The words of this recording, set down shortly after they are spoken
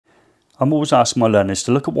I'm always asking my learners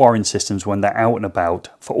to look at wiring systems when they're out and about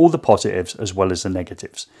for all the positives as well as the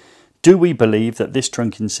negatives. Do we believe that this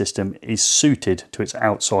trunking system is suited to its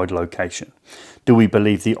outside location? Do we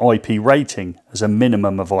believe the IP rating as a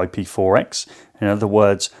minimum of IP4X? In other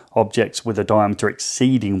words, objects with a diameter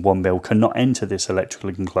exceeding 1 mil cannot enter this electrical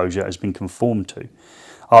enclosure has been conformed to.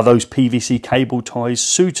 Are those PVC cable ties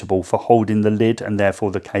suitable for holding the lid and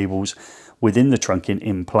therefore the cables within the trunking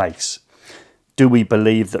in place? Do we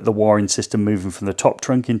believe that the wiring system moving from the top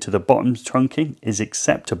trunking to the bottom trunking is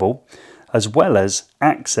acceptable, as well as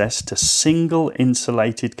access to single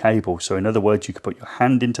insulated cables? So in other words, you could put your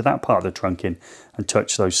hand into that part of the trunking and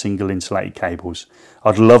touch those single insulated cables.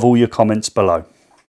 I'd love all your comments below.